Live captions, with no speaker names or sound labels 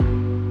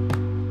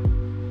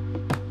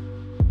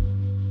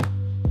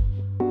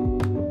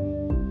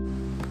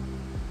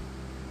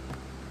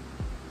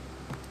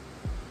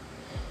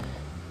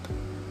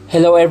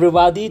Hello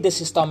everybody,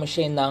 this is Thomas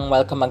Shane Nang.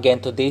 Welcome again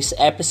to this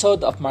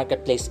episode of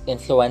Marketplace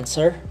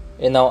Influencer.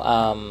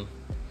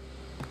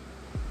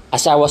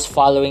 As I was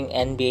following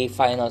NBA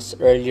Finals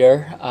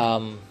earlier,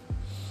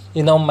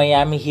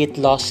 Miami Heat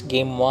lost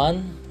Game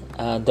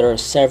 1. There are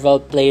several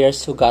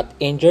players who got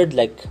injured,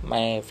 like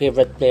my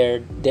favorite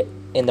player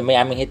in the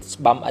Miami Heat is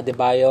Bam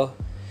Adebayo.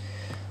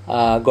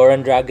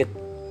 Goran Dragic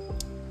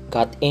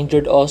got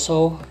injured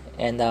also,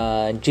 and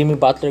Jimmy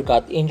Butler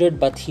got injured,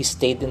 but he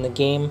stayed in the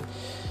game.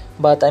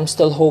 But I'm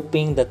still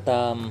hoping that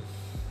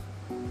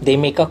they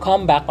make a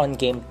comeback on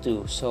Game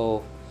 2.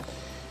 So,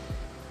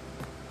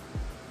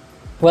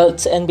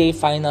 it's NBA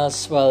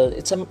Finals. There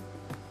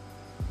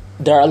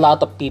are a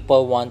lot of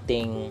people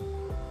wanting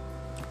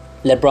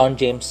LeBron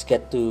James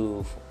get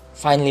to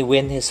finally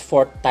win his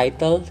 4th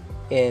title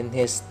in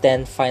his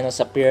 10th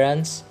Finals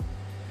appearance.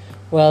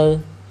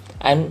 Well,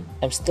 I'm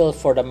still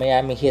for the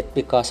Miami Heat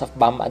because of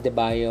Bam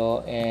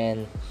Adebayo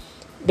and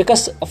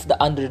because of the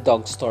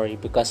underdog story,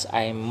 because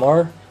I'm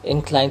more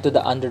inclined to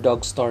the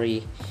underdog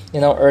story.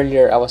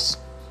 Earlier I was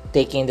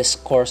taking this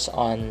course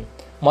on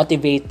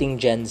motivating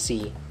Gen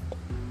Z.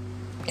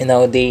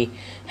 They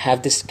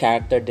have this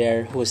character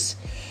there who's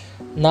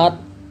not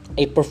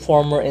a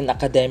performer in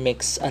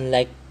academics,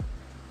 unlike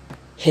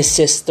his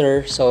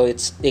sister. So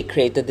they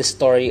created this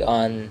story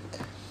on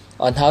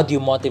how do you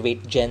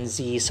motivate Gen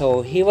Z.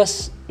 So he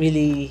was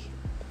really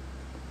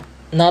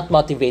not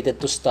motivated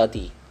to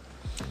study.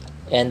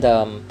 And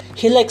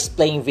he likes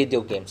playing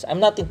video games. I'm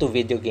not into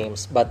video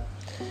games, but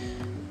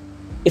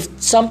if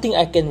something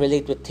I can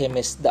relate with him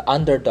is the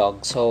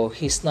underdog. So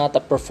he's not a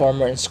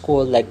performer in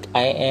school like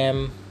I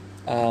am.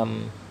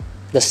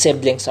 The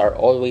siblings are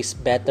always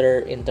better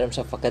in terms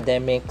of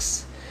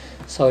academics.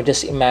 So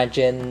just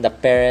imagine the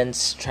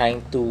parents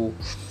trying to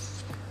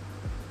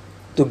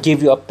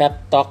give you a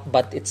pep talk,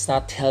 but it's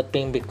not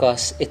helping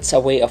because it's a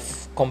way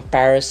of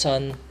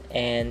comparison.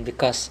 And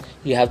because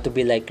you have to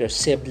be like your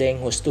sibling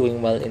who's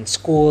doing well in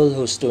school,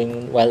 who's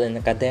doing well in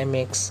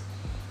academics.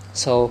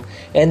 So,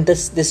 and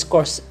this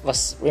course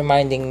was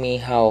reminding me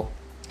how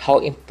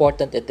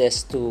important it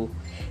is to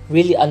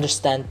really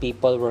understand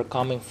people where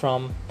coming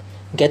from,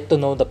 get to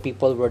know the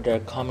people where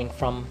they're coming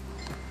from.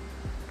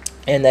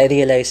 And I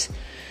realized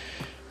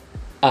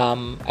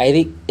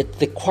it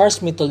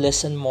requires me to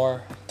listen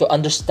more, to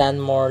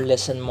understand more,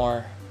 listen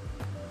more.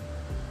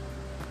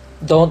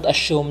 Don't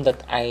assume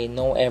that I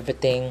know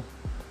everything.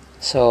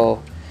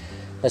 So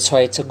that's why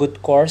it's a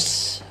good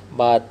course.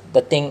 But the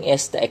thing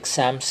is, the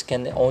exams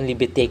can only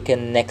be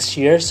taken next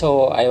year.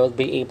 So I will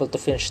be able to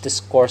finish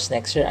this course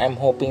next year. I'm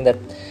hoping that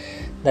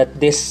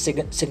this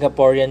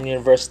Singaporean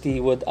university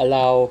would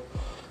allow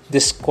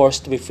this course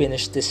to be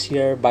finished this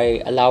year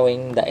by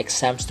allowing the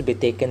exams to be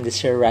taken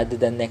this year rather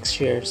than next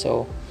year.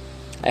 So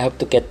I hope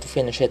to get to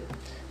finish it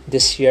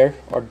this year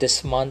or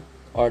this month,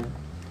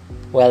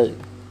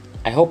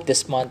 I hope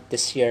this month,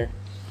 this year.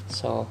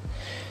 So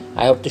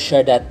I hope to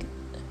share that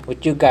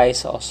with you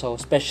guys also,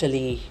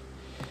 especially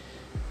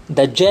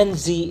the Gen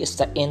Z is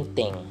the in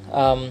thing.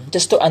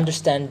 Just to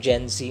understand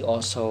Gen Z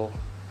also.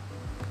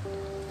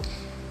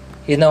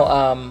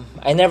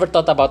 I never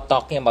thought about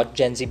talking about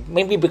Gen Z.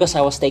 Maybe because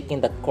I was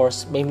taking that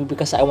course. Maybe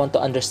because I want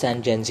to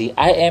understand Gen Z.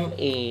 I am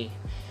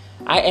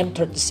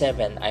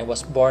 37. I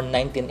was born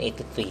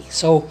 1983.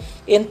 So,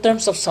 in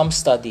terms of some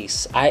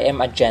studies, I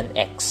am a Gen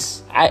X.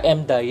 I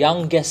am the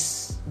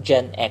youngest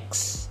Gen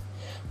X.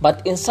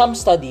 But in some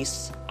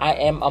studies, I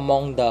am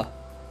among the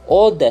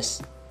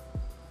oldest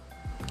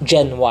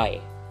Gen Y.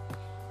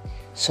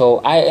 So,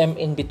 I am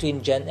in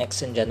between Gen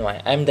X and Gen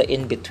Y. I'm the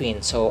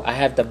in-between. So, I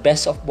have the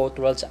best of both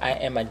worlds. I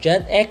am a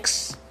Gen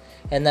X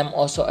and I'm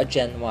also a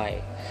Gen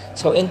Y.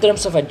 So, in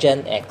terms of a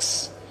Gen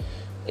X,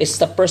 it's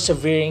the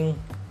persevering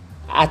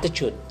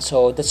attitude.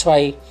 So that's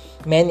why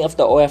many of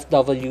the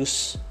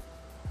OFWs,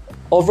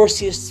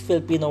 overseas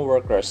Filipino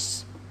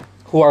workers,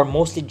 who are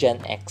mostly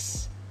Gen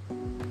X,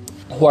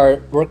 who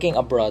are working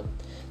abroad,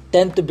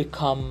 tend to be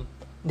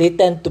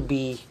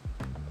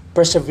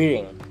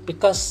persevering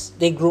because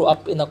they grew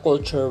up in a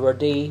culture where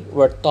they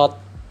were taught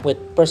with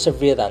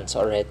perseverance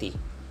already.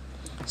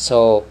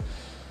 So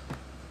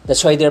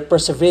that's why they're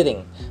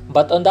persevering.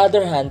 But on the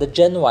other hand, the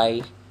Gen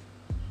Y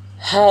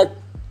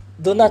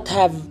do not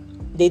have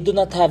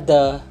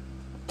the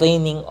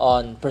training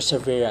on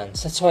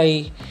perseverance. That's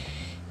why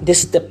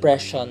this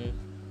depression,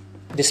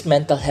 this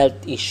mental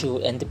health issue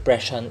and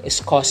depression is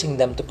causing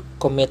them to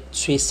commit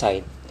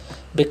suicide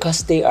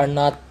because they are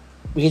not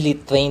really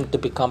trained to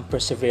become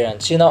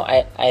perseverance.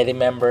 I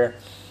remember,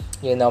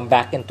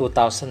 back in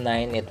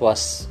 2009,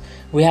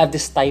 we have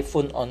this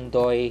Typhoon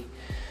Ondoy.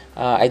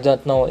 I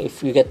don't know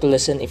if you get to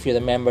listen, if you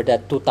remember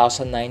that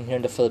 2009 here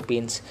in the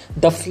Philippines.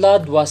 The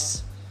flood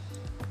was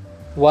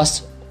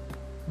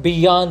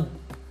beyond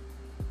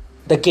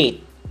the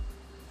gate.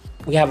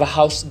 We have a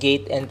house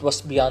gate and it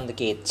was beyond the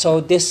gate. So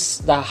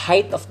the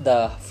height of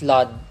the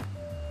flood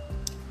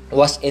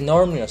was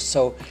enormous.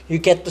 So you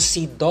get to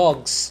see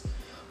dogs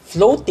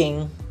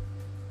floating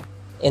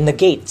in the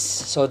gates.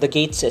 So the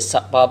gates is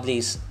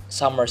probably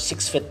some are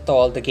 6 feet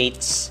tall. The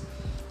gates,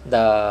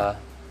 the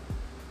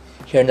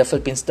Here in the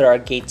Philippines, there are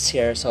gates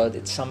here, so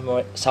it's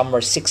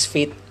somewhere 6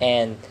 feet,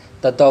 and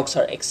the dogs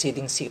are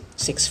exceeding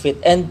 6 feet.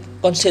 And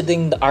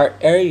considering our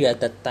area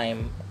at that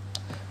time,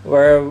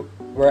 where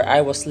I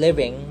was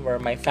living, where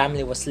my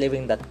family was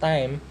living that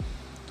time,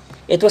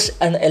 it was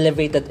an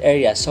elevated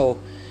area.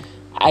 So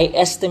I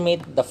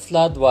estimate the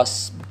flood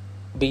was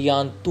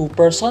beyond 2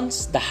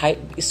 persons. The height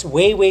is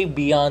way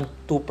beyond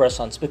 2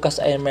 persons, because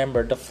I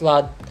remember the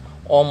flood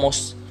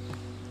almost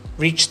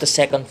reached the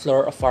second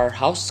floor of our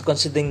house,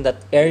 considering that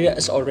area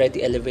is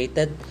already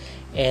elevated.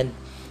 And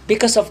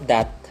because of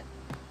that,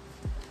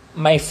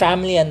 my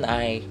family and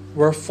I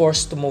were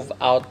forced to move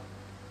out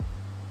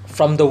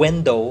from the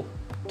window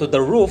to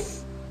the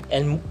roof,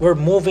 and we're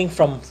moving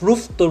from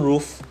roof to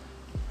roof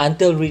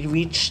until we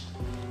reached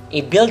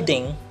a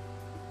building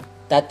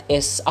that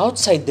is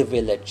outside the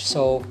village.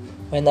 So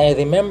when I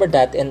remember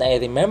that, and I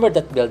remember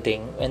that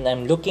building, when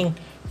I'm looking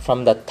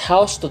from that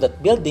house to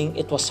that building,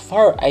 it was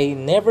far. I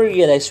never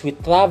realized we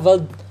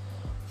traveled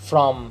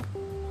from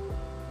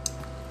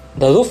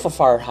the roof of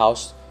our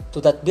house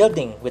to that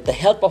building with the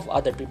help of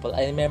other people.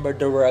 I remember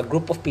there were a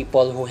group of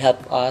people who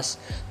helped us.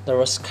 There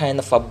was kind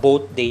of a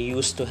boat they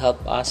used to help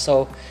us.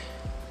 So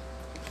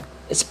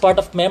it's part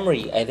of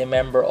memory. I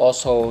remember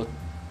also,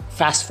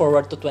 fast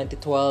forward to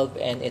 2012,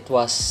 and it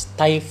was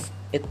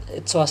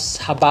it was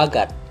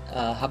Habagat.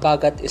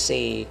 Habagat is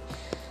a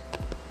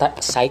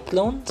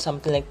cyclone,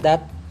 something like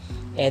that,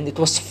 and it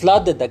was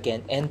flooded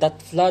again, and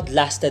that flood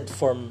lasted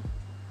for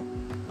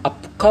a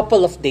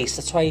couple of days.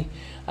 That's why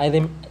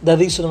the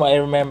reason why I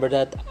remember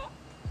that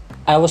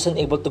I wasn't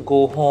able to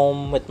go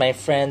home with my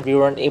friend. We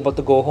weren't able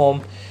to go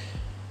home.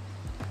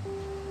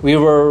 We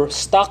were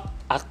stuck.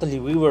 Actually,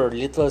 we were a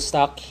little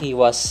stuck. He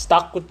was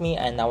stuck with me,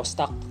 and I was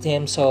stuck with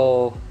him.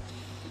 So,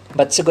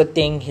 but it's a good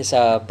thing. He's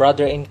a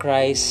brother in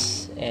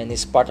Christ, and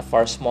he's part of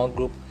our small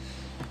group.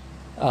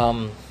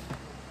 A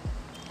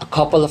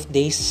couple of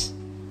days.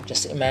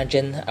 Just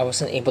imagine, I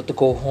wasn't able to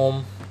go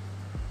home.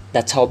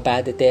 That's how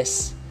bad it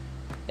is.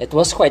 It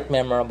was quite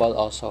memorable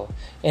also.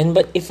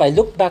 But if I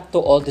look back to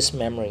all these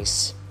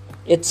memories,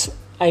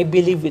 I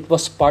believe it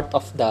was part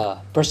of the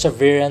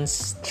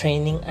perseverance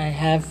training I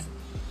have.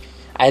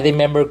 I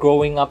remember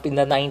growing up in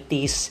the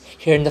 90s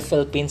here in the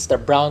Philippines, the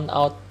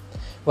brownout.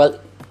 Well,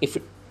 if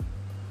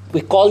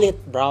we call it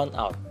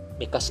brownout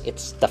because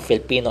it's the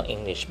Filipino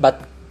English,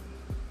 but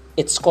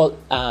it's called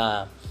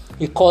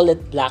we call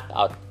it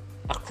blackout.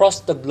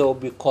 Across the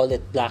globe, we call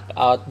it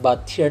blackout,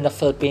 but here in the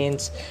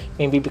Philippines,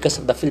 maybe because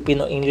of the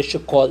Filipino English, you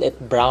call it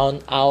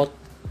brownout.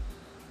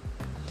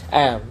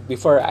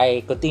 Before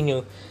I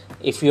continue,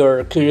 if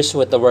you're curious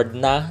with the word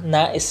na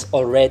is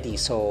already.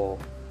 So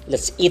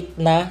let's eat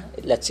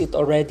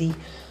already.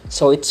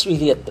 So it's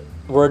really a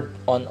word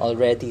on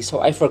already.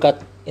 So I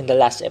forgot in the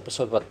last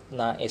episode what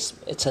na is.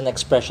 It's an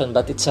expression,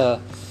 but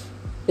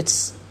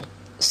it's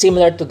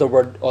similar to the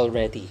word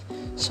already.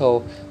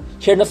 So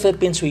here in the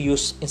Philippines, we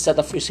use, instead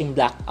of using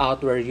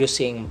blackout, we're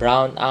using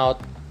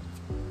brownout.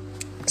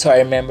 So I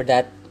remember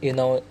that,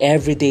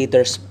 every day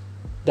there's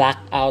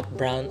blackout,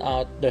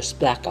 brownout, there's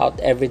blackout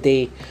every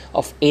day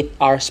of 8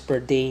 hours per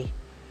day.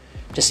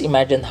 Just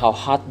imagine how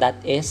hot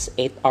that is,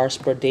 8 hours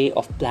per day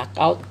of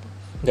blackout.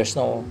 There's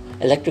no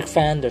electric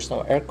fan, there's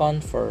no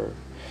aircon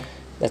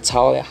that's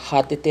how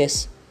hot it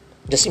is.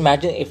 Just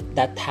imagine if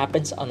that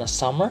happens on a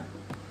summer.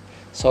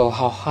 So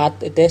how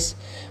hot it is.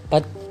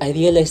 But I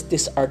realized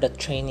these are the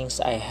trainings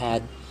I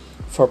had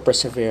for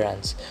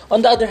perseverance.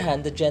 On the other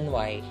hand, the Gen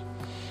Y,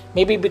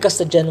 maybe because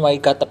the Gen Y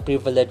got the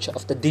privilege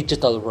of the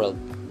digital world,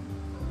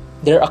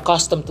 they're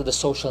accustomed to the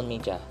social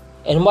media,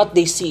 and what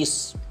they see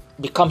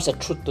becomes a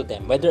truth to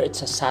them. Whether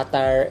it's a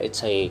satire,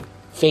 it's a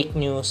fake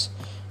news,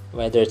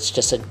 whether it's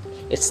just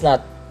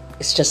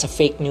a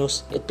fake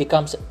news, it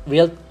becomes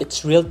real.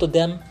 It's real to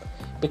them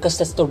because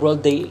that's the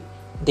world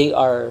they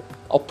are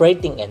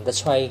operating in.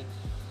 That's why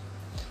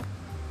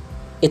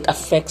it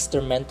affects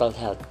their mental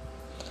health.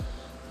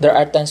 There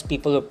are times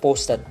people will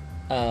post that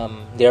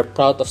they're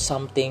proud of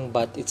something,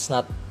 but it's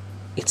not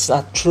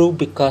true,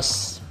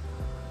 because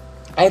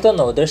I don't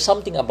know, there's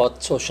something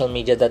about social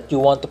media that you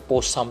want to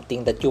post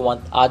something that you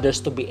want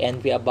others to be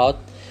envy about,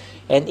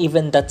 and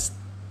even that's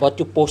what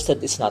you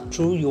posted is not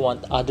true. You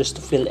want others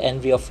to feel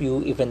envy of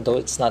you even though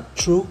it's not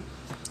true.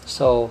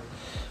 So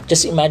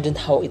just imagine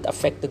how it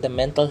affected the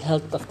mental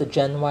health of the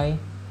Gen Y.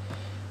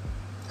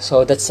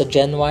 So that's the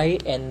Gen Y,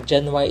 and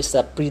Gen Y is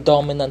the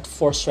predominant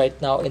force right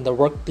now in the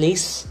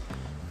workplace.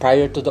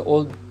 Prior to the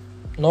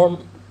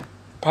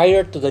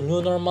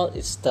new normal,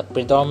 it's the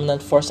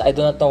predominant force. I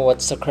do not know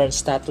what's the current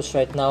status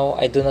right now.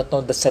 I do not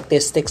know the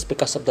statistics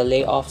because of the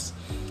layoffs.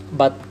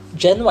 But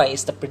Gen Y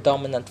is the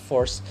predominant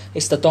force.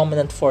 It's the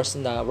dominant force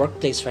in the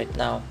workplace right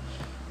now.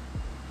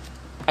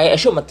 I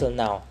assume until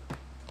now.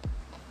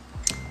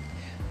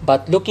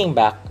 But looking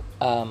back,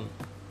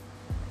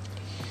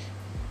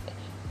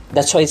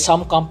 that's why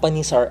some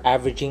companies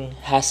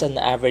has an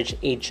average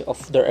age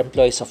of their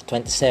employees of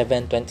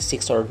 27,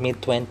 26 or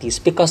mid-20s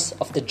because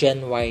of the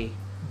Gen Y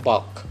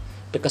bulk.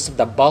 Because of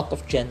the bulk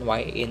of Gen Y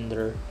in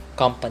their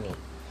company.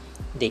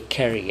 They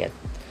carry it.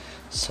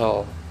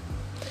 So,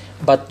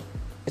 but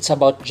it's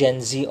about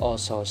Gen Z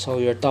also. So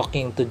you're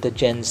talking to the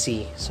Gen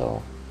Z.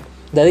 So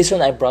the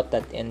reason I brought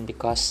that in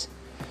because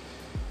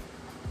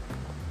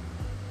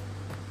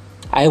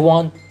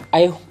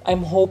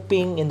I'm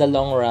hoping in the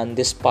long run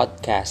this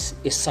podcast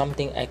is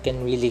something I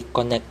can really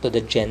connect to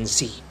the Gen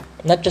Z,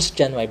 not just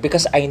Gen Y,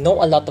 because I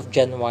know a lot of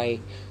Gen Y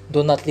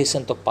do not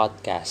listen to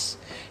podcasts.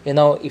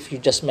 If you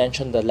just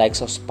mention the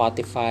likes of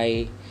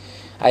Spotify,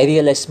 I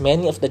realize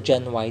many of the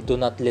Gen Y do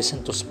not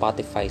listen to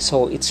Spotify.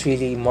 So it's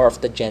really more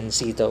of the Gen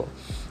Z though.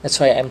 That's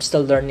why I'm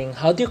still learning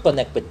how do you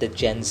connect with the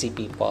Gen Z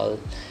people.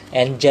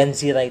 And Gen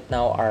Z right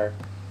now are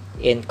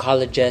in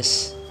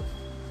colleges,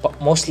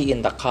 mostly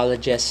in the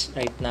colleges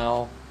right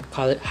now,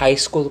 high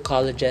school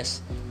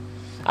colleges,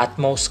 at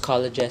most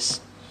colleges.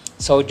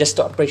 So just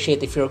to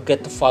appreciate, if you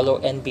get to follow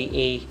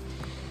NBA,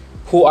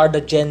 who are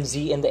the Gen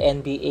Z in the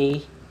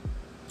NBA?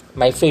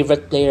 My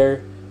favorite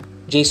player,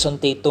 Jason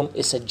Tatum,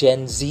 is a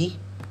Gen Z.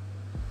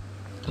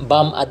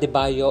 Bam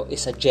Adebayo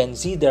is a Gen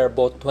Z. They are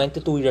both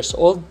 22 years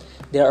old.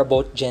 They are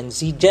both Gen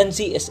Z. Gen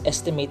Z is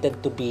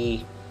estimated to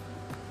be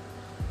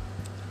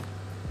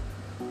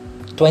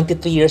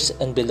 23 years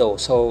and below.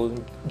 So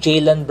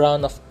Jaylen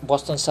Brown of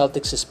Boston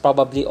Celtics is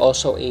probably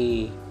also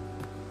a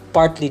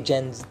partly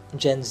Gen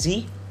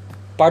Z,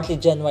 partly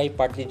Gen Y,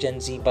 partly Gen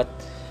Z. But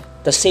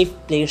the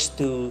safest players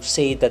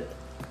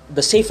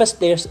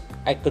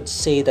I could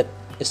say that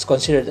is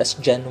considered as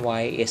Gen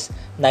Y is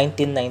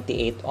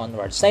 1998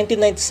 onwards.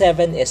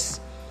 1997 is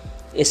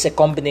a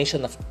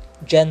combination of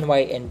Gen Y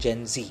and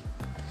Gen Z.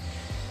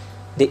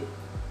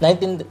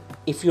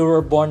 If you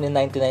were born in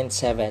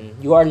 1997,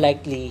 you are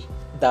likely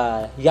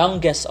the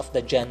youngest of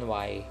the Gen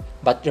Y,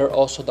 but you're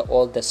also the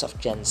oldest of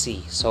Gen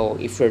Z. So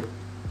if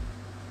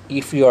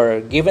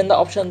you're given the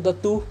option of the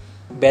two,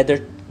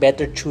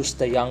 better choose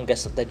the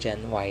youngest of the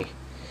Gen Y.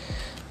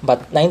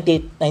 But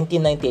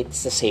 1998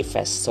 is the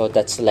safest. So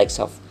that's the likes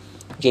of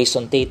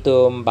Jason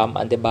Tatum, Bam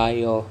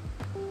Adebayo.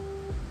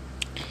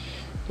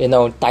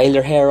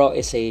 Tyler Hero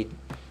is a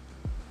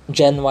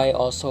Gen Y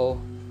also.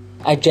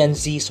 A Gen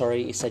Z,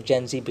 is a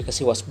Gen Z because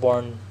he was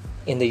born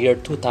in the year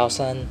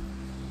 2000.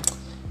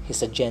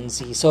 He's a Gen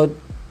Z. So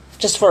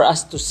just for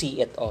us to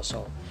see it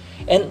also.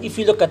 And if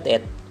you look at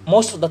it,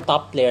 most of the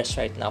top players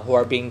right now who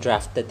are being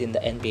drafted in the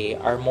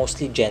NBA are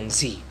mostly Gen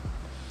Z.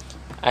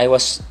 I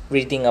was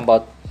reading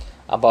about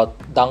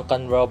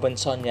Duncan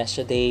Robinson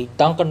yesterday.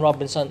 Duncan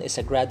Robinson is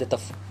a graduate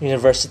of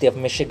University of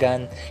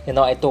Michigan.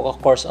 I took a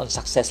course on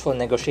successful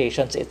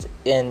negotiations. It's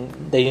in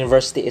the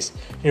university is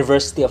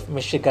University of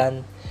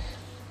Michigan,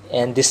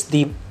 and this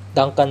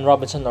Duncan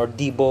Robinson or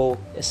Debo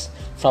is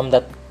from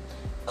that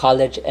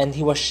college, and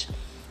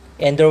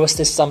there was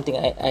this something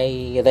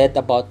I read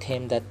about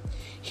him that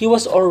he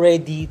was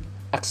already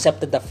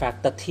accepted the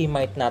fact that he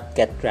might not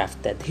get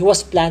drafted. He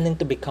was planning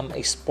to become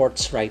a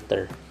sports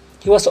writer.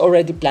 He was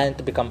already planning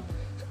to become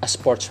a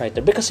sports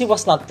writer because he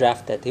was not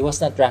drafted. He was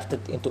not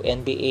drafted into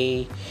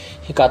NBA.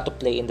 He got to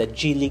play in the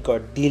G League or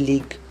D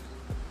League.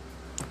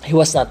 He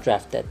was not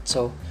drafted.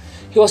 So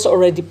he was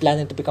already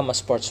planning to become a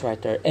sports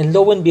writer. And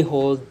lo and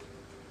behold,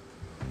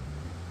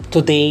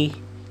 today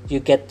you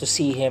get to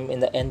see him in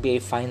the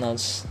NBA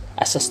Finals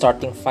as a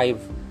starting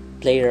five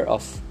player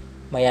of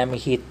Miami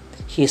Heat.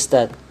 He's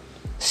the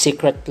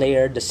secret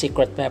player, the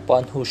secret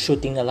weapon who's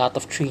shooting a lot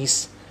of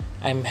threes.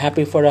 I'm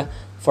happy for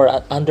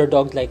an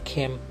underdog like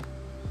him.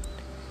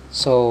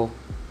 So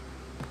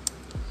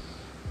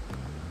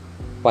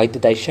why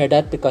did I share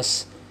that?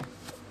 Because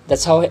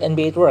that's how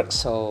NBA works.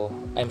 So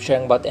I'm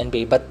sharing about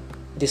NBA, but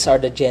these are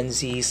the Gen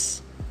Zs,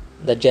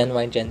 the Gen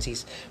Y, Gen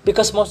Zs.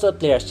 Because most of the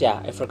players,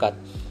 I forgot.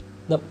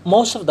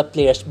 Most of the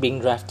players being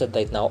drafted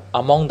right now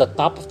among the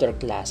top of their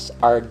class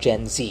are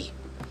Gen Z.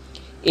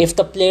 If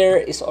the player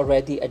is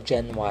already a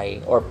Gen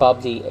Y or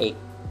probably a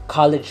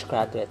college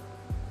graduate,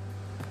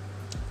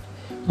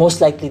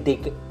 most likely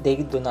they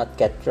do not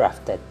get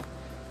drafted.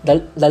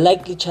 The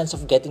likely chance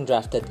of getting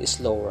drafted is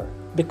lower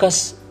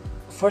because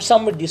for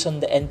some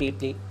reason the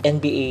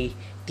NBA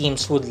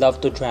teams would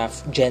love to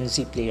draft Gen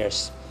Z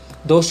players,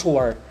 those who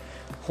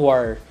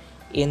are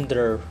in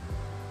their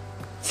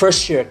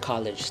first year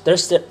college.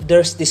 There's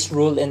this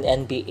rule in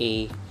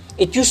NBA.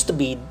 It used to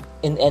be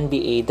in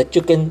NBA that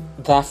you can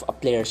draft a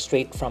player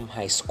straight from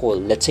high school.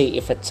 Let's say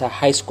if it's a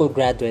high school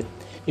graduate,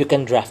 you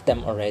can draft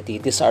them already.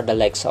 These are the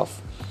likes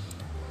of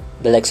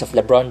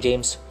LeBron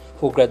James,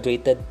 who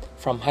graduated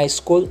from high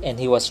school and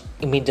he was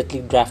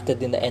immediately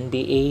drafted in the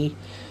NBA.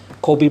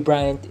 Kobe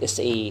Bryant is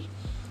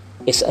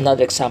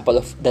another example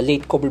of the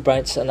late Kobe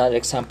Bryant is another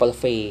example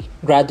of a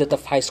graduate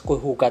of high school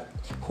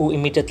who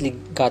immediately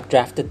got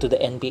drafted to the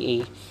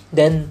NBA.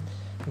 Then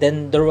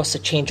there was a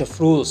change of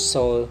rules,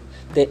 so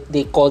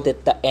they called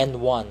it the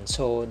N1.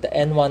 So the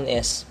N1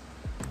 is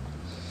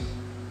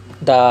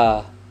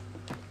the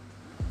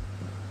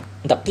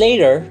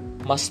player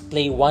must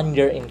play 1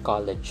 year in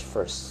college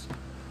first.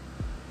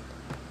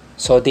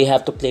 So they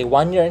have to play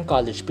 1 year in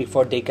college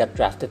before they get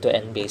drafted to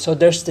NBA. So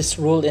there's this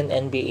rule in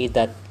NBA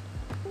that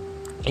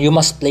you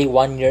must play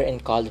 1 year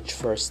in college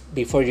first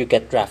before you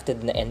get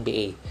drafted in the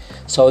NBA.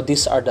 So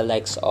these are the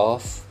likes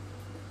of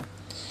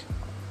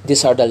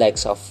These are the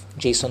likes of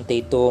Jason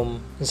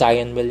Tatum,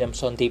 Zion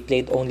Williamson. They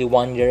played only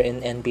 1 year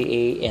in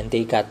NBA and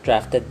they got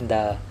drafted in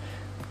the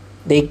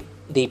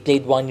they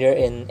played 1 year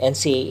in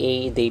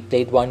NCAA. They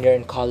played 1 year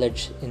in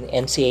college in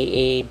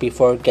NCAA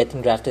before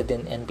getting drafted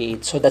in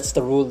NBA. So that's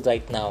the rule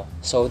right now.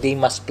 So they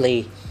must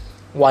play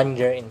 1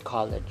 year in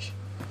college.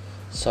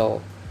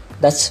 So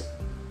that's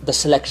the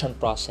selection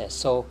process.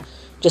 So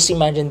just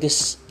imagine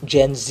these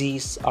Gen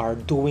Zs are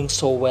doing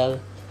so well,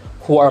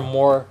 who are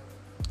more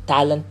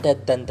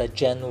talented than the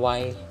Gen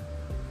Y.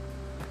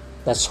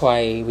 That's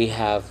why we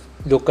have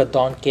Luka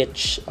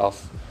Doncic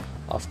of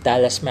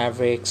Dallas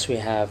Mavericks. We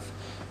have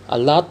a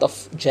lot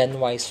of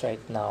Gen Ys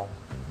right now.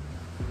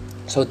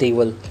 So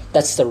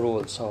that's the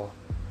rule. So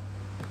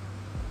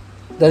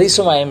the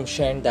reason why I'm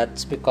sharing that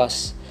is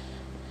because,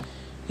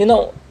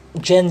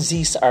 Gen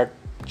Zs are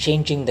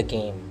changing the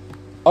game.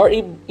 Or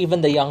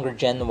even the younger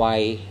Gen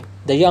Y.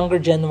 The younger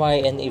Gen Y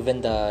and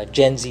even the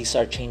Gen Zs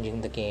are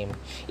changing the game.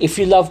 If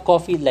you love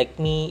coffee like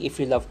me, if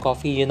you love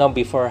coffee,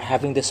 before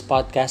having this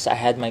podcast, I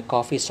had my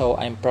coffee, so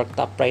I'm perked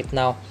up right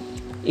now.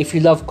 If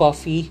you love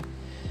coffee,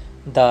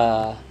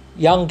 the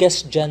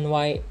youngest Gen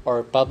Y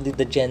or probably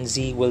the Gen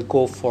Z will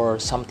go for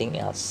something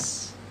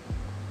else.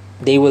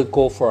 They will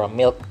go for a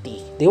milk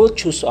tea. They will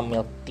choose a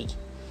milk tea.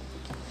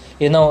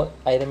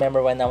 I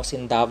remember when I was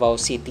in Davao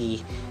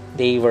City,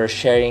 they were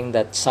sharing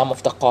that some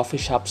of the coffee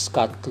shops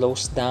got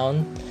closed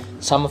down.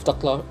 Some of the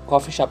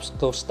coffee shops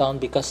closed down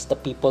because the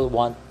people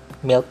want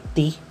milk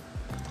tea.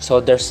 So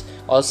there's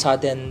all of a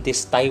sudden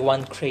this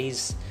Taiwan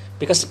craze.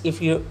 Because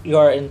if you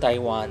are in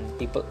Taiwan,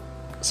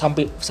 some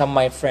of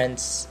my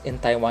friends in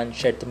Taiwan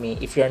shared to me,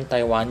 if you're in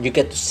Taiwan, you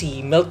get to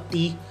see milk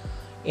tea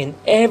in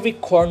every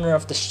corner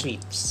of the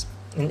streets.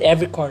 In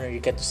every corner, you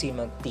get to see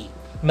milk tea.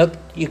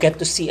 You get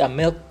to see a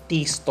milk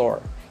tea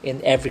store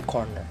in every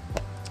corner.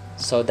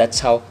 So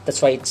that's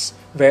why it's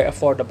very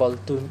affordable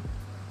to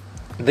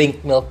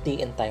drink milk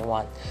tea in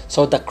Taiwan.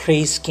 So the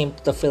craze came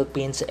to the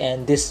Philippines,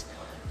 and this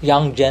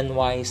young Gen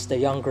Ys, the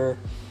younger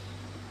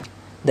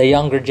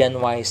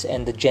Gen Ys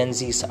and the Gen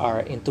Zs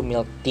are into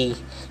milk tea.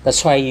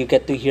 That's why you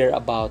get to hear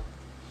about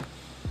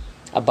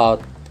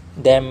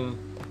them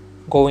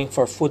going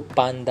for Food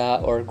Panda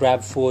or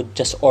Grab Food,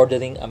 just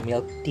ordering a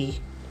milk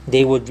tea.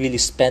 They would really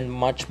spend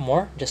much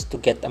more just to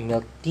get a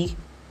milk tea.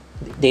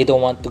 They don't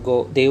want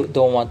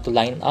to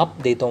line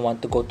up. They don't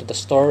want to go to the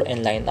store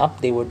and line up.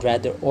 They would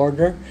rather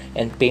order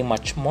and pay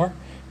much more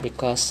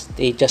because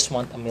they just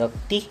want a milk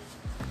tea.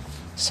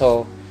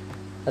 So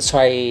that's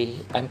why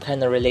I'm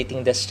kind of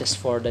relating this just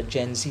for the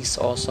Gen Zs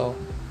also.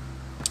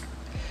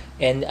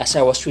 And as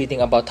I was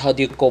reading about how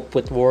do you cope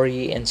with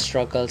worry and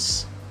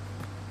struggles.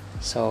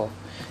 So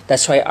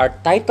that's why our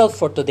title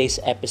for today's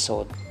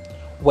episode,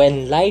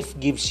 When Life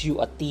Gives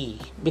You a Tea.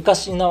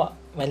 Because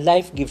when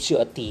life gives you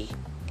a tea,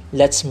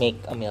 let's make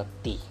a milk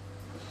tea.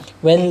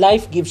 When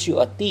life gives you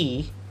a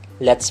tea,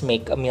 let's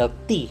make a milk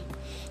tea.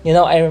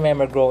 I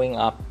remember growing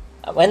up,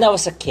 when I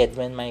was a kid,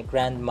 when my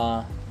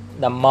grandma,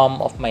 the mom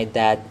of my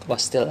dad,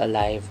 was still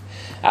alive,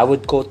 I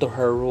would go to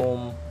her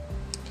room.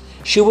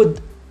 She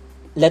would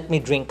let me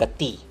drink a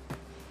tea.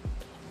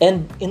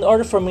 And in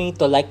order for me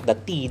to like the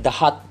tea, the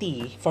hot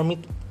tea, for me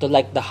to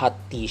like the hot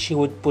tea, she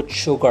would put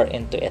sugar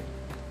into it.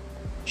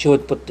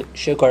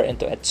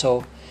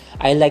 So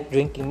I like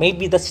drinking.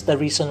 Maybe that's the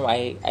reason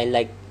why I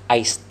like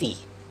iced tea.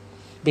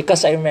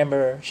 Because I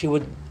remember she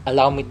would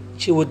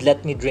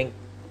let me drink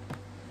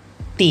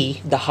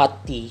tea, the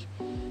hot tea.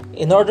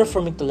 In order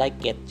for me to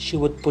like it, she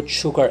would put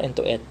sugar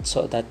into it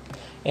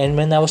and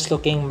when I was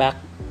looking back,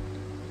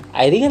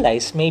 I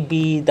realized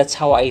maybe that's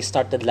how I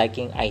started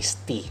liking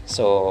iced tea.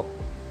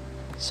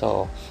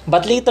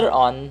 But later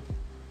on,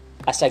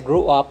 as I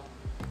grew up,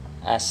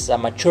 as a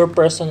mature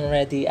person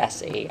already,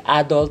 as a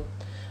adult,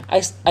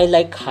 I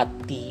like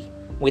hot tea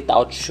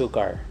without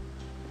sugar.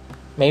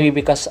 Maybe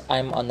because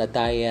I'm on a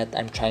diet,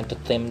 I'm trying to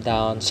trim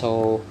down.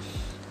 So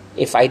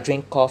if I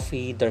drink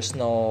coffee, there's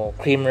no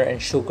creamer and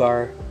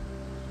sugar.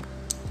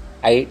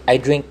 I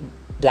drink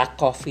black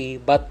coffee,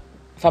 but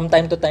from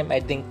time to time I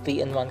drink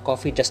 3-in-1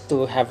 coffee just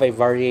to have a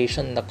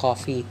variation in the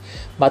coffee.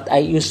 But I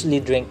usually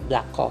drink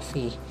black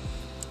coffee.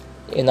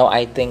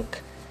 I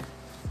drink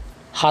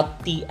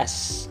hot tea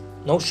as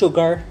no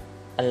sugar,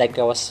 unlike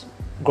I was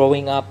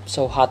growing up,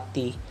 so hot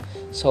tea.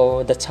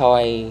 So that's how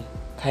I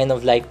kind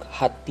of like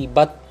hot tea.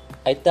 But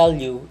I tell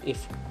you,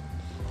 if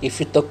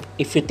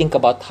you think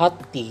about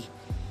hot tea,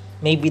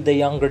 maybe the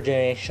younger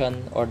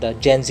generation or the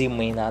Gen Z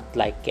may not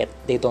like it.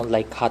 They don't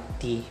like hot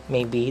tea.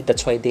 Maybe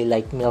that's why they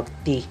like milk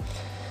tea.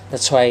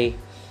 That's why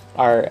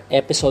our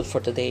episode for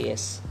today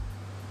is,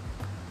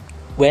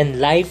 When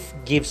Life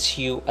Gives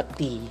You a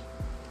Tea,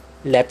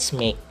 let's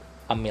make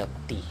a milk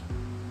tea.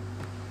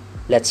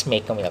 Let's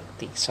make a milk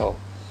tea. So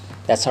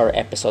that's our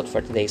episode for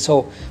today.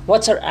 So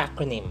what's our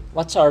acronym?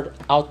 What's our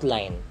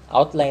outline?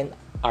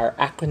 Our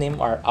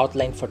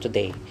outline for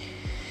today.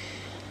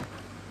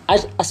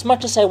 As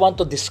much as I want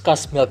to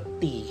discuss milk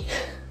tea,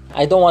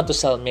 I don't want to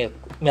sell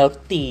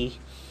milk tea.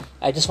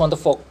 I just want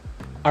to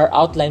our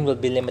outline will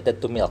be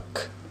limited to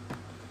milk.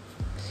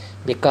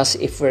 because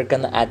if we're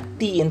gonna add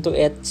tea into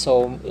it,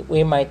 so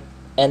we might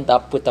end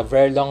up with a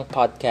very long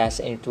podcast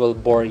and it will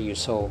bore you.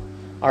 So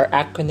our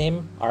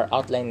acronym, our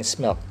outline is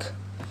milk.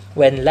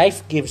 When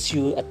life gives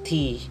you a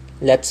tea,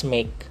 let's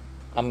make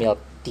a milk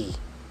tea.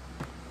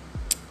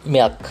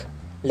 Milk.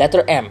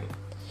 Letter M.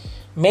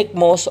 Make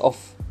most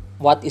of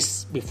what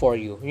is before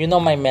you. You know,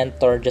 my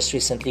mentor just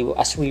recently,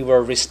 as we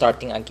were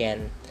restarting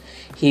again,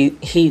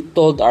 he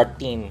told our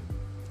team,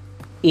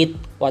 eat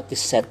what is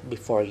set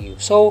before you.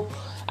 So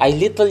I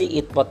literally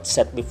eat what's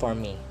set before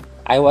me.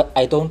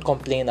 I don't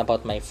complain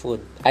about my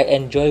food. I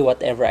enjoy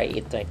whatever I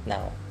eat right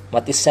now.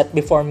 What is set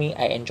before me,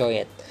 I enjoy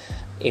it.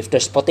 If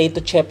there's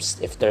potato chips,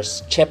 if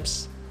there's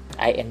chips,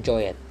 I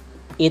enjoy it.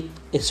 It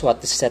is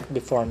what is set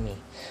before me.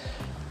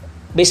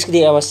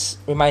 Basically, I was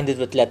reminded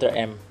with letter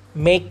M.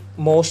 Make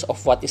most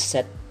of what is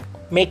set.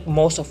 Make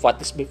most of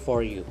what is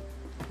before you.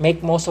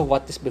 Make most of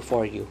what is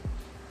before you.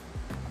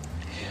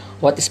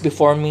 What is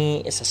before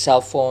me is a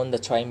cell phone.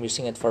 That's why I'm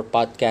using it for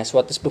podcast.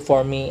 What is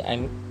before me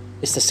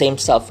is the same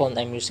cell phone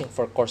I'm using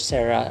for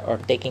Coursera or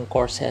taking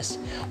courses.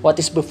 What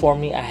is before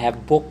me, I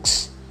have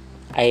books.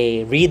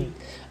 I read.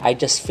 I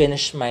just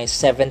finished reading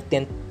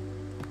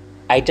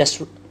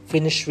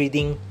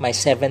my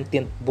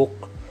 17th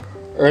book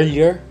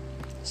earlier.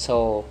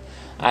 So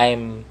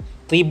I'm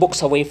 3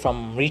 books away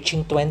from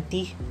reaching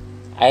 20.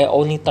 I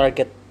only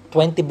target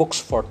 20 books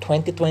for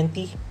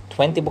 2020.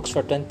 20 books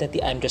for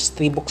 2020. I'm just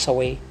 3 books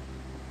away.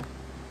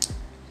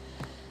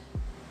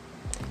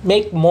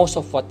 Make most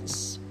of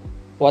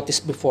what is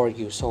before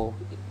you. So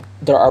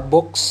there are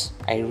books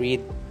I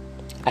read.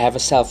 I have a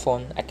cell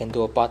phone. I can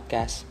do a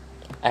podcast.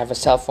 I have a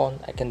cell phone.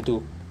 I can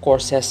do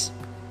courses.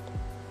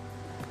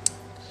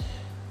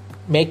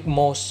 Make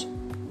most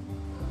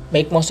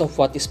of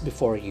what is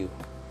before you.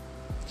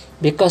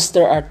 Because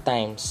there are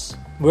times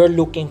we're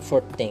looking for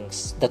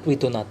things that we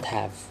do not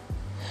have.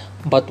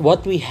 But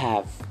what we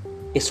have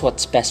is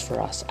what's best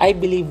for us. I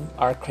believe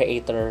our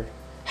Creator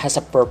has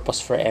a purpose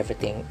for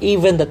everything.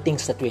 Even the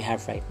things that we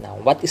have right now.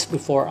 What is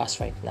before us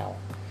right now.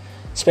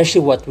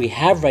 Especially what we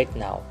have right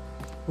now.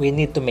 We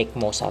need to make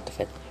most out of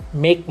it.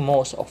 Make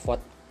most of what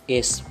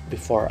is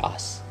before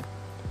us.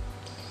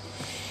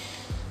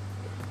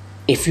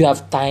 If you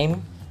have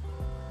time,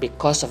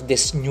 because of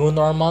this new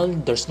normal,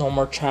 there's no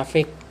more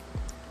traffic,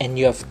 and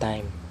you have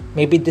time,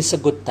 maybe this is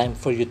a good time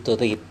for you to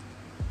read.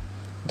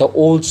 The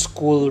old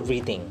school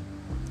reading.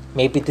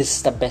 Maybe this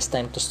is the best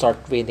time to start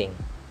reading.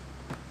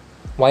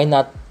 Why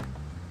not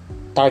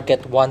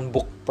target 1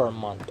 book per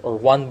month or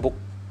 1 book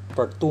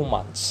per 2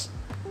 months?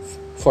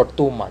 For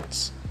 2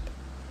 months.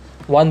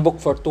 1 book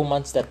for 2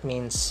 months, that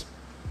means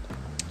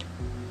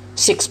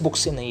 6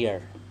 books in a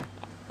year.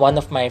 One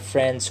of my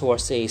friends who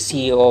was a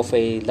CEO of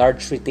a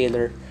large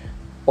retailer,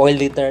 oil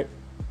retailer,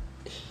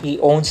 he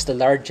owns the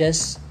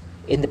largest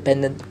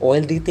independent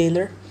oil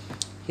retailer.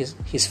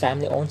 His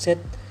family owns it.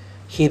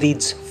 He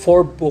reads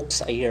 4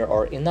 books a year,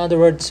 or in other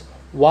words,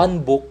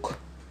 1 book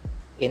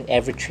in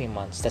every 3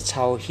 months. That's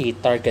how he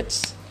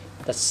targets.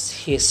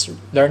 That's his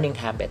learning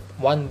habit.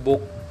 1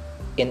 book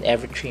in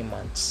every 3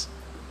 months.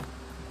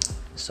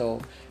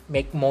 So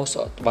make most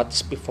of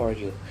what's before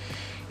you.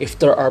 If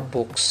there are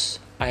books,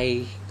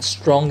 I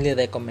strongly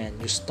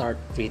recommend you start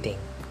reading.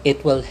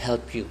 It will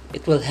help you.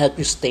 It will help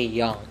you stay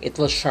young. It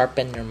will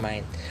sharpen your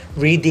mind.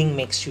 Reading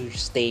makes you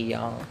stay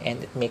young,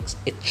 and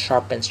it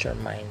sharpens your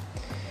mind.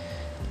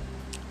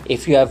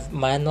 If you have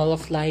Manual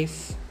of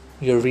Life,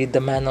 you read the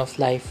Manual of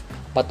Life.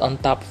 But on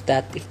top of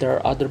that, if there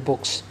are other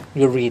books,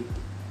 you read.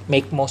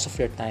 Make most of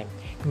your time.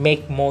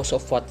 Make most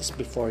of what is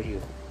before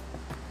you.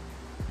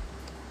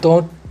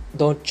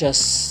 Don't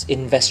just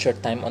invest your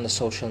time on the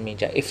social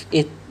media. If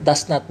it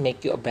does not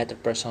make you a better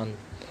person,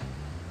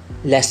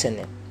 lessen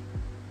it.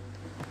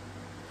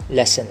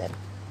 Lessen it.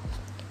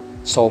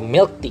 So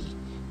milk tea.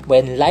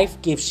 When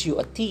life gives you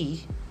a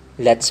tea,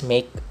 let's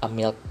make a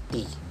milk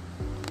tea.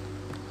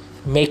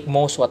 Make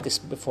most what is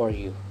before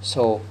you.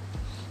 So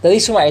the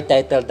reason why I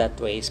titled that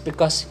way is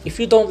because if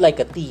you don't like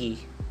a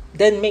tea,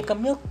 then make a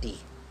milk tea.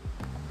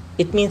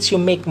 It means you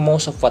make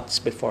most of what's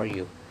before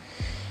you.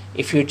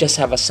 If you just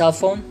have a cell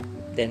phone,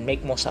 then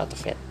make most out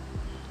of it.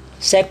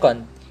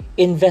 Second,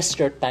 invest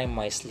your time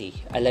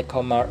wisely. I like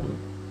how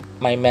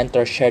my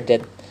mentor shared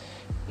it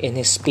in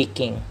his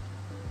speaking.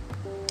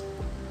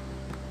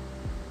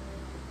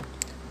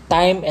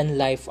 Time and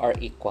life are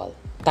equal.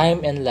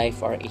 Time and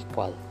life are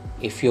equal.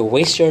 If you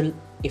waste your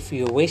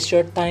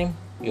time,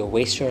 you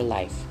waste your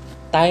life.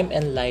 Time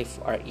and life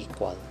are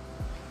equal.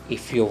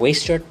 If you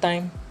waste your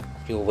time,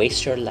 you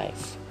waste your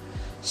life.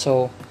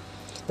 So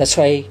that's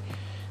why,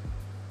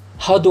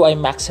 how do I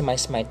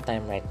maximize my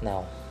time right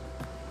now?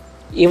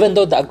 Even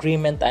though the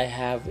agreement I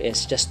have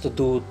is just to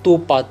do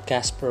 2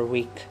 podcasts per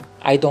week,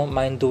 I don't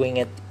mind doing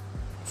it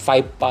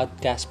 5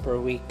 podcasts per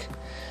week.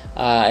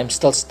 I'm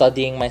still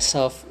studying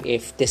myself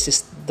if this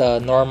is the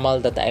normal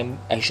that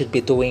I should be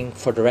doing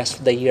for the rest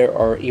of the year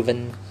or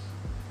even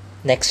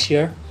next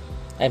year.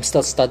 I'm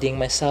still studying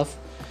myself.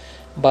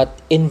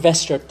 But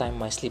invest your time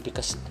wisely,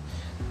 because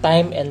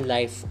time and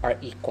life are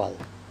equal.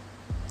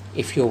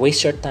 If you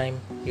waste your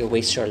time, you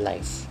waste your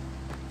life.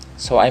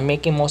 So I'm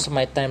making most of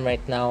my time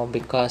right now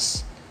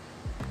because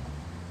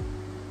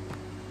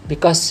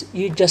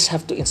you just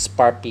have to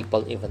inspire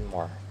people even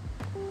more.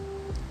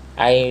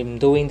 I'm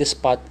doing this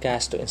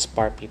podcast to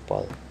inspire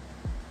people.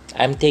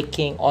 I'm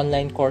taking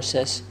online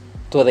courses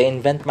to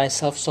reinvent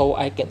myself so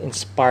I can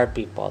inspire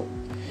people.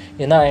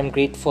 I'm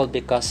grateful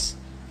because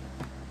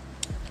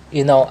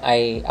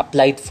I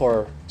applied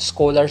for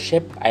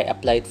scholarship. I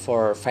applied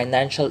for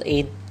financial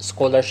aid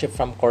scholarship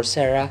from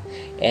Coursera,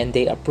 and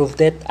they approved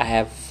it. I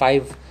have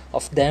 5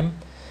 of them.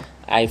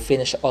 I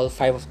finished all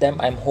 5 of them.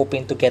 I'm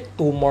hoping to get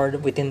 2 more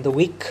within the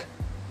week.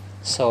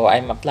 So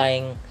I'm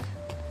applying.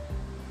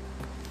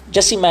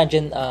 Just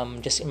imagine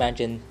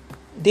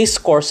these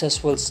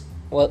courses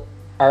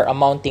are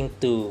amounting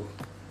to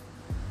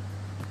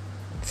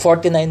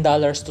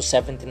 $49 to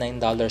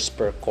 $79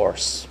 per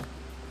course.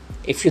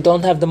 If you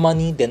don't have the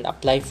money, then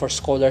apply for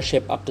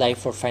scholarship, apply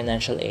for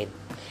financial aid.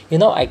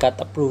 I got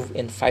approved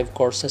in 5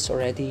 courses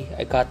already.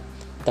 I got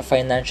the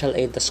financial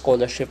aid, the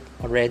scholarship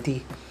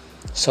already.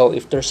 So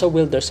if there's a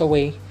will, there's a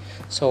way.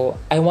 So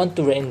I want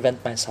to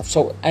reinvent myself.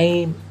 So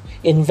I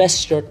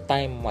invest your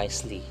time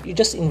wisely. You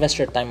just invest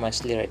your time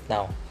wisely right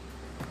now.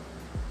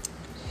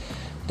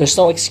 There's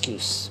no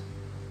excuse.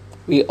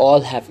 We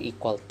all have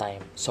equal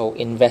time. So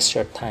invest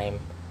your time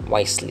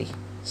wisely.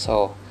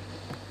 So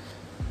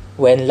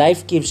when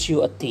life gives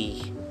you a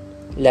tea,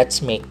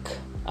 let's make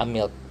a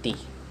milk tea.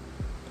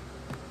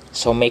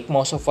 So make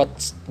most of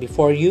what's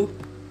before you.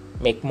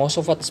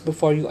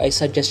 I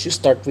suggest you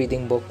start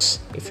reading books.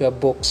 If you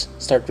have books,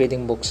 start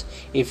reading books.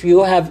 If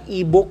you have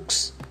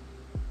ebooks,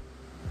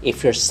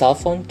 if your cell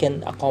phone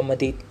can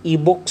accommodate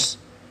ebooks,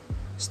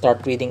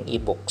 start reading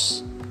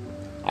ebooks.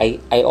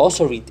 I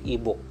also read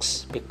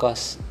ebooks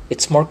because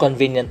it's more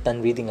convenient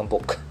than reading a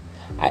book.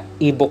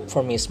 Ebook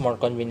for me is more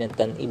convenient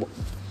than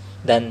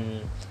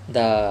than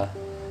the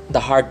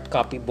hard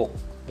copy book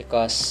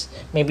because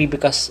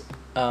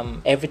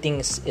everything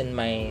is in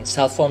my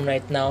cell phone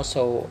right now,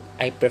 so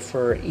I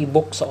prefer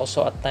ebooks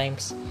also at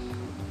times.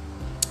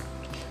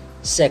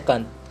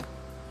 Second,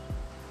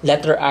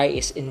 letter I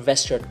is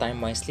invest your time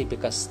wisely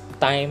because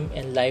time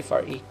and life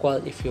are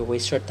equal. If you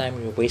waste your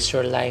time, you waste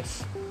your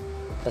life.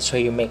 That's why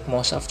you make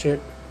most of your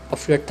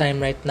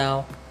time right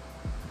now.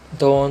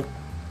 Don't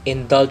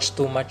indulge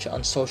too much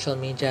on social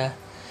media.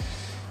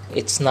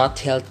 It's not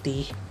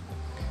healthy,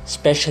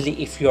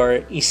 especially if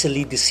you're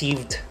easily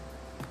deceived.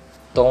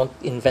 Don't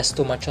invest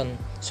too much on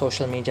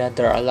social media.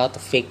 There are a lot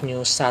of fake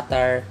news,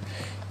 satire,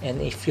 and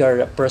if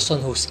you're a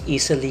person who's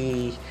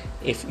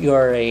if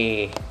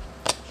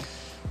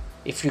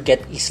you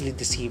get easily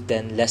deceived,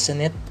 then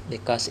lessen it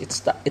because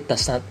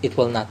it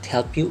will not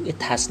help you.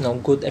 It has no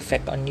good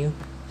effect on you.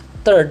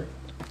 Third,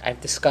 I've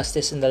discussed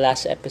this in the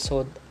last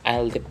episode.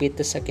 I'll repeat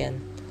this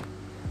again.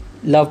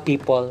 Love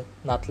people,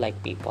 not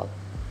like people.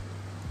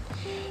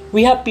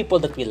 We have people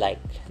that we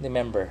like,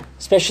 remember,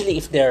 especially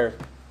if they're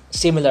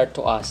similar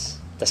to us.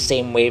 The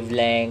same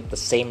wavelength, the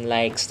same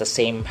likes, the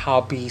same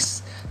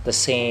hobbies, the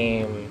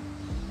same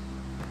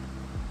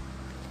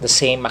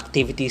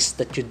activities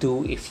that you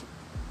do. If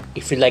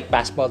you like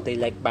basketball, they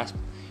like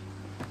basketball.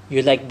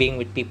 You like being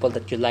with people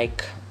that you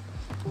like.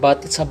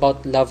 But it's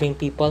about loving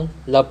people.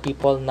 Love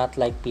people, not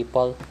like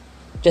people.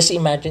 Just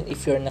imagine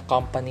if you're in a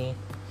company,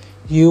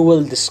 you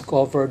will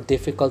discover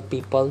difficult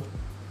people.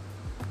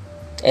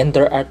 And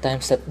there are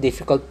times that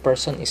difficult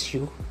person is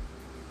you.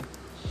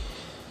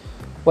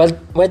 Well,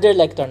 whether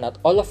liked or not,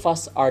 all of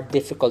us are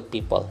difficult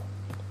people.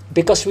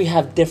 Because we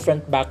have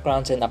different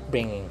backgrounds and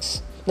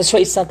upbringings. That's why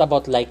it's not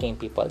about liking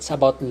people. It's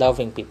about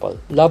loving people.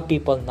 Love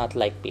people, not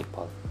like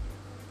people.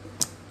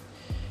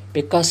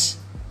 Because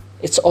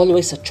it's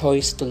always a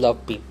choice to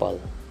love people.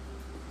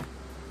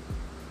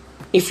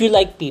 If you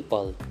like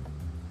people,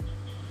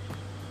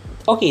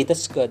 okay,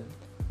 that's good.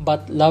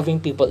 But loving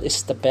people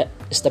is the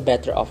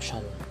better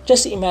option.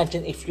 Just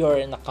imagine if you're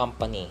in a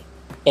company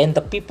and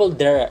the people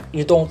there,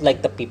 you don't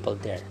like the people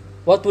there.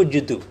 What would you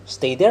do?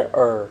 Stay there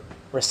or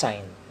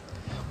resign?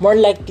 More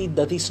likely,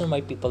 the reason why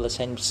people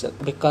resign is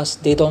because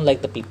they don't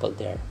like the people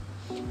there.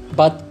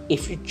 But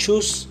if you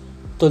choose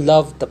to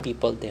love the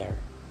people there,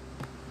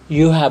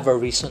 you have a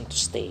reason to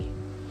stay.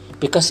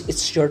 Because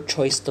it's your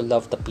choice to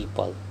love the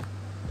people.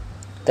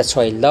 That's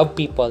why love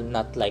people,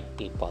 not like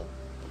people.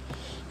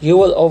 You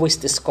will always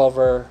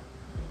discover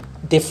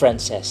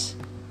differences.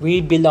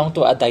 We belong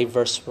to a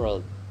diverse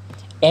world.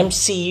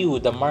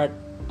 MCU, the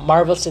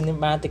Marvel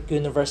Cinematic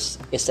Universe,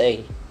 is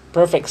a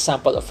perfect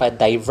example of a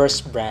diverse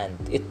brand.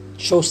 It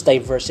shows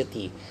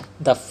diversity.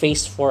 The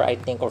Phase 4, I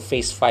think, or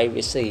Phase 5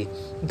 is a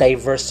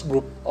diverse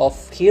group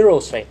of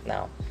heroes right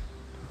now.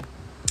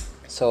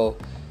 So,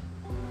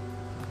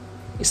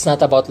 it's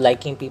not about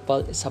liking people,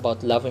 it's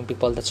about loving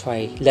people. That's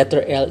why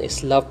letter L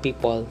is love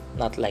people,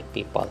 not like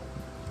people.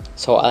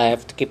 So I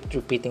have to keep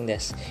repeating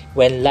this.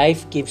 When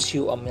life gives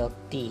you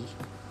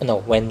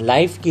when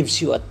life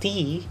gives you a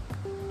tea,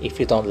 if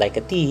you don't like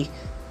a tea,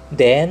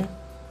 then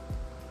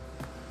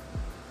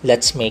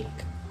let's make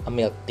a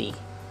milk tea.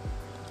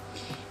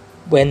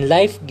 When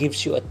life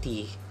gives you a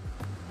tea,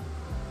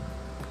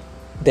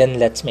 then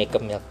let's make a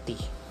milk tea.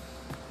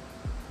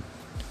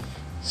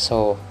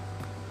 So,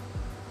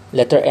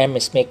 letter M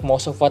is make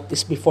most of what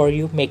is before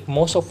you. Make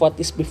most of what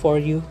is before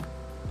you.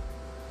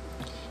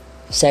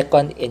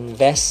 Second,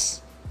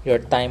 invest your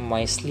time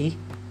wisely.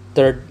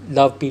 Third,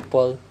 love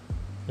people,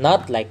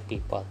 not like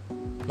people.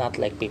 Not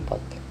like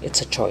people.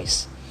 It's a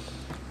choice.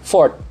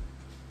 Fourth,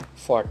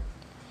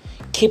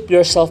 keep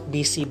yourself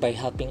busy by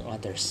helping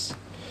others.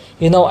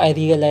 I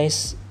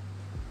realize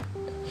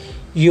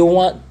you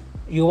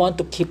want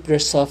to keep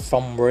yourself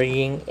from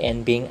worrying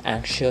and being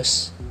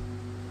anxious.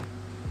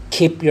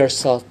 Keep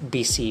yourself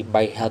busy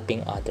by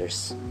helping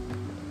others.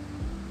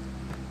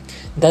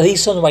 The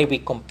reason why we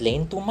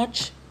complain too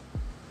much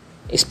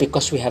is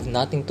because we have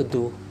nothing to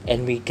do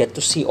and we get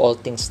to see all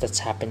things that's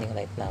happening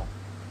right now.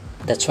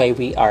 That's why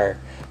we are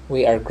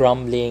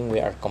grumbling, we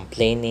are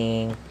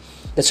complaining.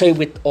 That's why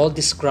with all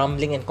this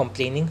grumbling and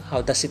complaining,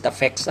 how does it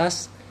affect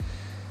us?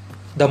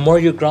 The more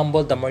you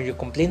grumble, the more you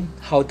complain,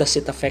 how does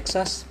it affect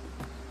us?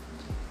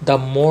 The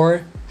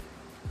more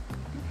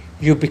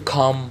you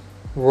become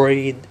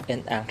worried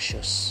and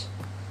anxious.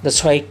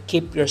 That's why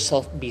keep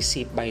yourself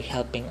busy by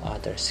helping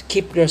others.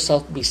 Keep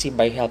yourself busy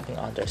by helping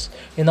others.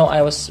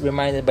 I was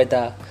reminded by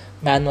the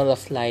manual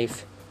of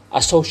life,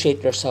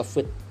 associate yourself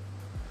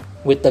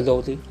with the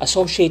lowly.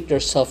 Associate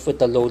yourself with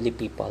the lowly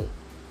people.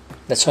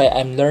 That's why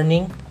I'm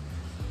learning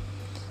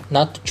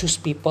not to choose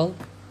people.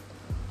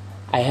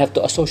 I have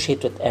to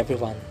associate with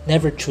everyone.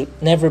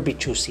 Never be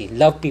choosy.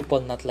 Love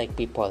people, not like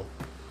people.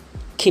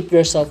 Keep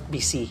yourself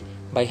busy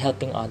by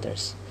helping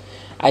others.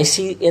 I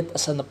see it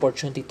as an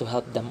opportunity to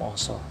help them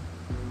also.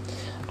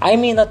 I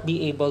may not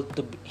be able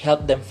to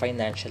help them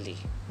financially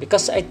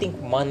because I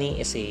think money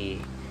is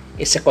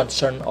a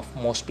concern of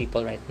most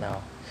people right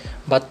now.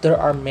 But there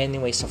are many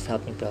ways of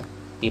helping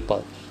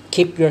people.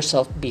 Keep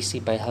yourself busy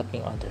by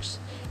helping others.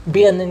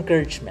 Be an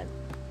encouragement.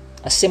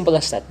 As simple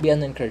as that, be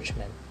an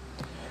encouragement.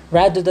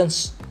 Rather than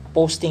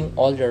posting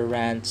all your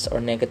rants or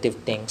negative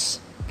things,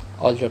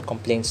 all your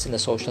complaints in the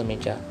social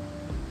media,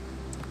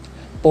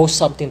 post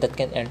something that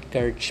can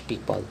encourage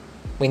people.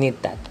 We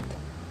need that.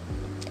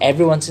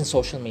 Everyone's in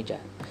social media.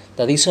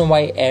 The reason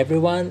why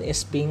everyone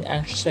is being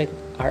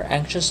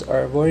anxious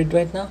or worried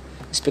right now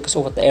is because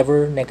of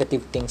whatever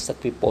negative things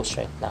that we post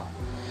right now.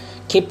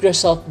 Keep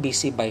yourself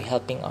busy by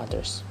helping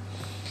others.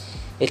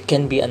 It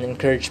can be an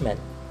encouragement.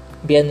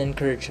 Be an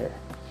encourager.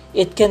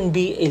 It can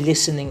be a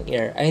listening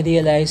ear. I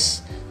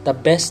realize the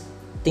best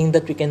thing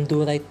that we can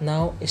do right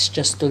now is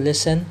just to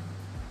listen.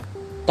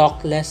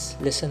 Talk less,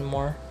 listen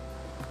more.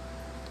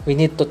 We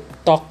need to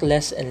talk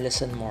less and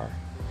listen more.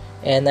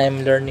 And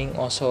I'm learning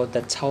also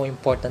that's how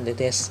important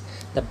it is.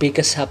 The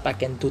biggest help I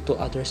can do to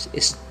others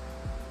is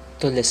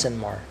to listen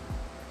more.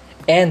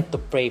 And to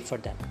pray for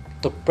them.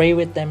 To pray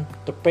with them,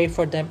 to pray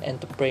for them,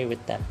 and to pray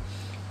with them.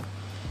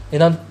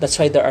 That's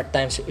why there are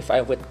times if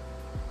I would,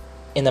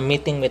 in a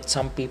meeting with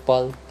some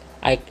people,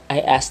 I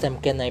ask them,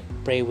 can I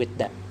pray with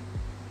them?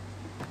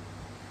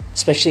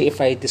 Especially if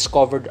I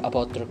discovered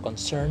about their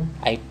concern,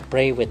 I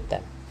pray with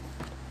them.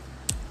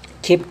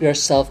 Keep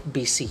yourself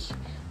busy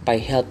by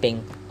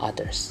helping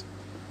others.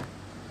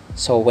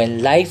 So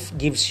when life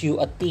gives you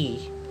a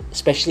tea,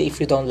 especially if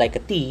you don't like a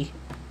tea,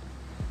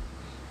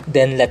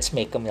 then let's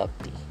make a milk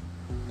tea.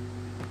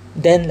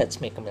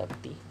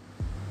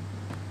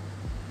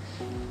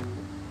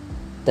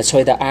 That's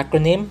why the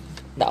acronym,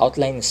 the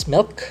outline is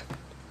milk.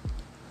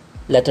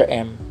 Letter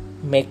M,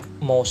 make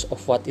most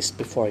of what is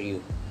before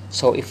you.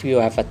 So if you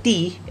have a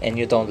tea and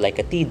you don't like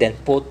a tea, then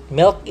put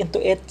milk into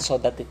it so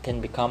that it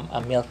can become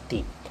a milk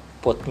tea.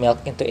 Put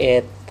milk into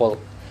it, put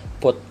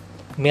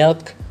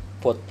milk,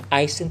 put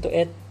ice into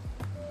it,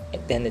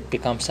 and then it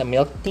becomes a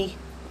milk tea.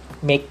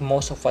 Make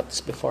most of what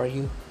is before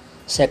you.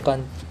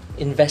 Second,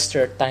 invest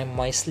your time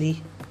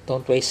wisely.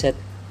 Don't waste it.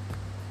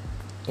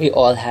 We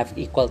all have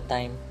equal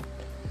time.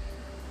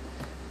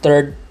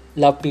 Third,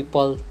 love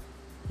people,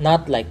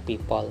 not like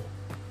people.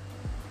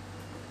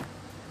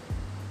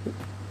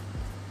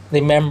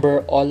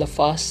 Remember all of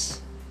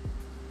us,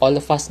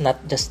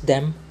 not just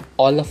them,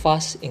 all of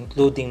us,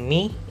 including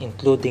me,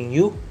 including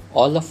you,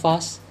 all of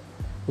us,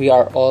 we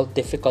are all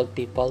difficult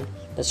people.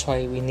 That's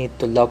why we need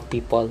to love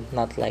people,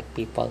 not like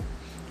people,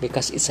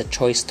 because it's a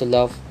choice to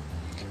love.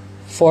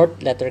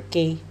 Fourth, letter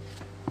K.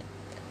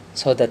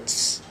 So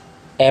that's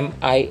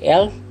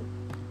MIL.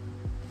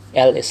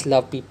 L is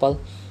love people.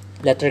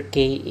 Letter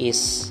K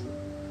is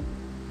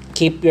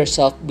keep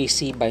yourself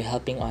busy by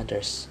helping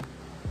others.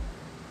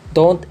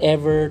 Don't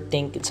ever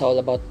think it's all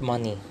about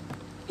money.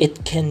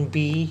 It can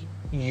be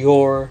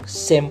your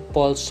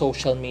simple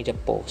social media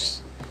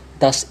post.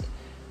 Thus,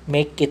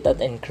 make it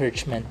an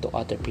encouragement to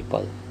other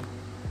people.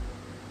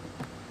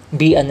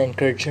 Be an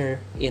encourager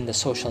in the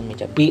social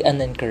media. Be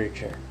an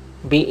encourager.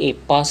 Be a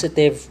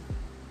positive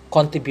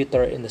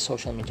contributor in the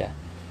social media.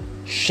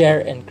 Share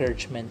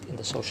encouragement in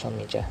the social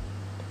media.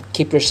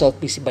 Keep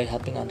yourself busy by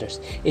helping others.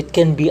 It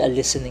can be a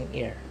listening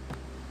ear.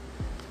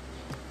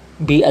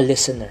 Be a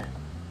listener.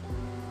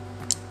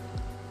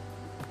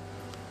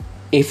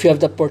 If you have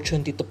the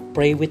opportunity to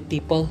pray with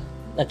people,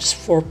 not just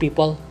for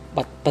people,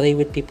 but pray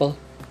with people,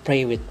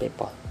 pray with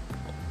people.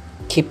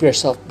 Keep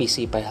yourself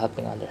busy by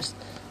helping others.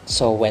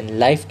 So when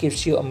life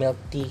gives you a milk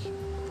tea,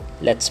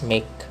 let's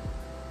make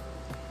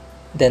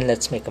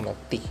let's make a milk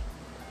tea.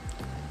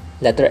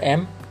 Letter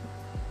M,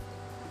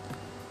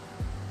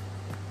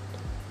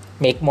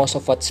 make most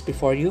of what's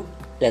before you.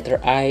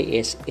 Letter I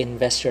is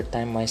invest your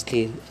time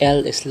wisely.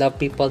 L is love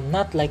people,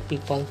 not like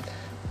people.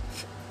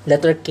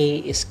 Letter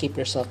K is keep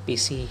yourself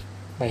busy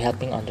by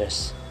helping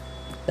others.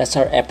 That's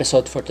our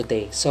episode for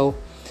today. So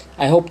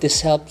I hope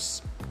this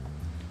helps.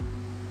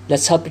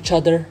 Let's help each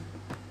other.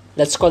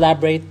 Let's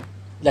collaborate.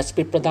 Let's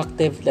be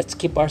productive. Let's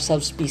keep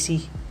ourselves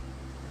busy.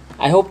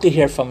 I hope to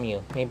hear from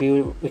you.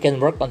 Maybe we can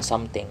work on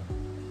something.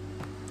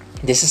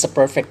 This is a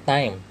perfect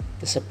time.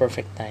 This is a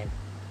perfect time.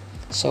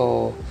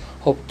 So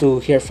hope to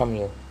hear from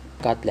you.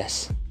 God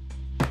bless.